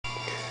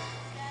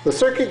The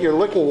circuit you're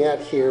looking at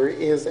here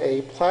is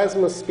a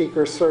plasma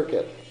speaker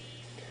circuit.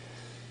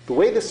 The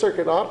way the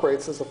circuit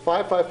operates is a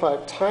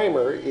 555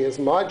 timer is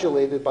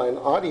modulated by an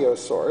audio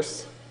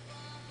source,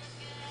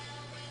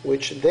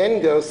 which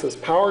then goes to this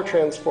power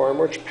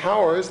transformer, which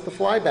powers the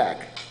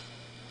flyback.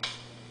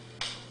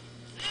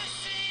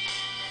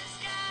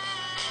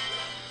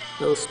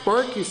 The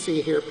spark you see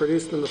here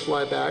produced in the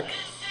flyback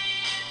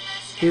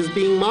is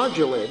being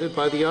modulated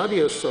by the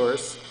audio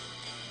source,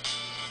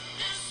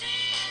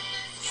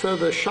 so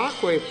the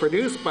shock wave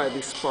produced by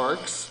these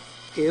sparks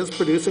is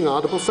producing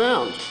audible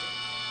sound.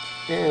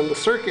 And the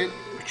circuit,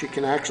 which you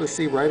can actually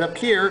see right up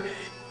here,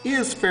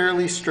 is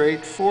fairly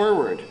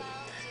straightforward.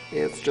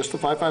 It's just a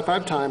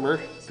 555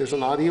 timer. There's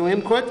an audio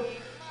input.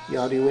 The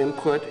audio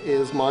input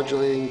is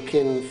modulating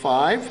pin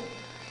 5,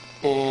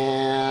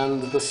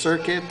 and the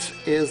circuit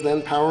is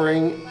then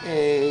powering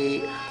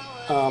a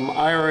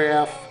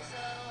IRF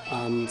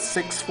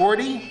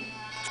 640,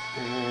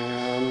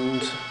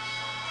 and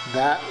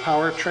that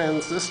power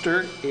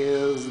transistor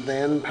is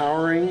then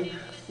powering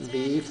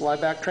the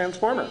flyback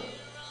transformer.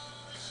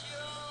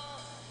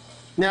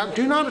 Now,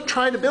 do not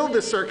try to build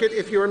this circuit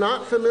if you're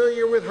not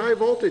familiar with high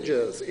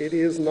voltages. It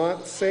is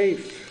not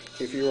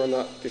safe if you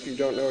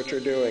don't know what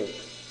you're doing.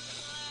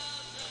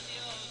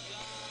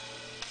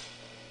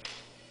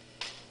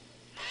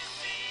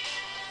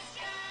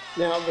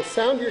 Now, the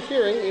sound you're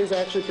hearing is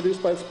actually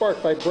produced by the spark.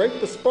 If I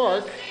break the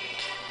spark,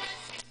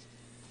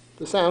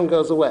 the sound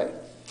goes away.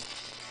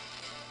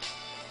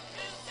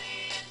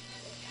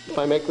 If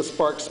I make the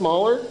spark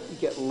smaller, you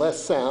get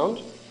less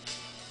sound.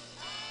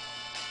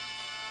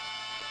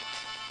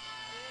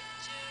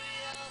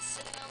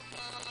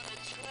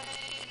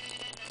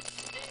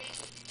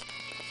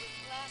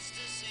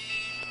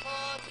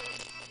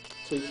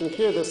 So you can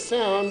hear the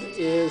sound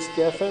is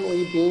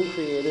definitely being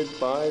created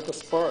by the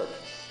spark.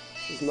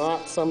 This is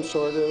not some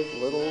sort of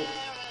little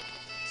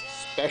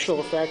special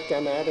effect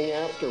I'm adding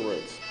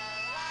afterwards.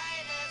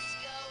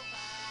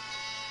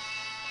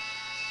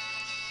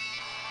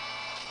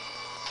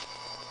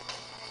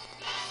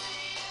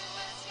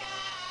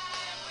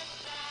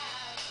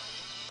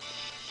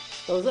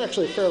 It was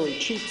actually a fairly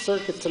cheap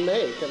circuit to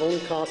make. It only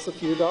costs a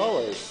few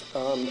dollars,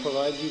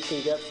 provided you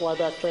can get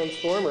flyback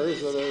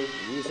transformers at a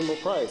reasonable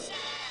price.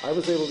 I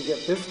was able to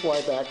get this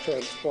flyback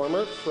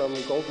transformer from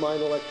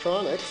Goldmine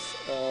Electronics,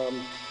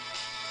 and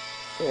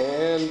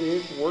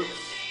it works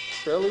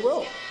fairly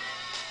well.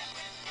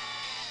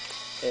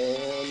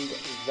 And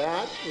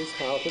that is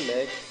how to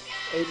make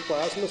a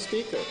plasma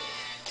speaker.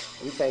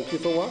 And thank you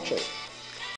for watching.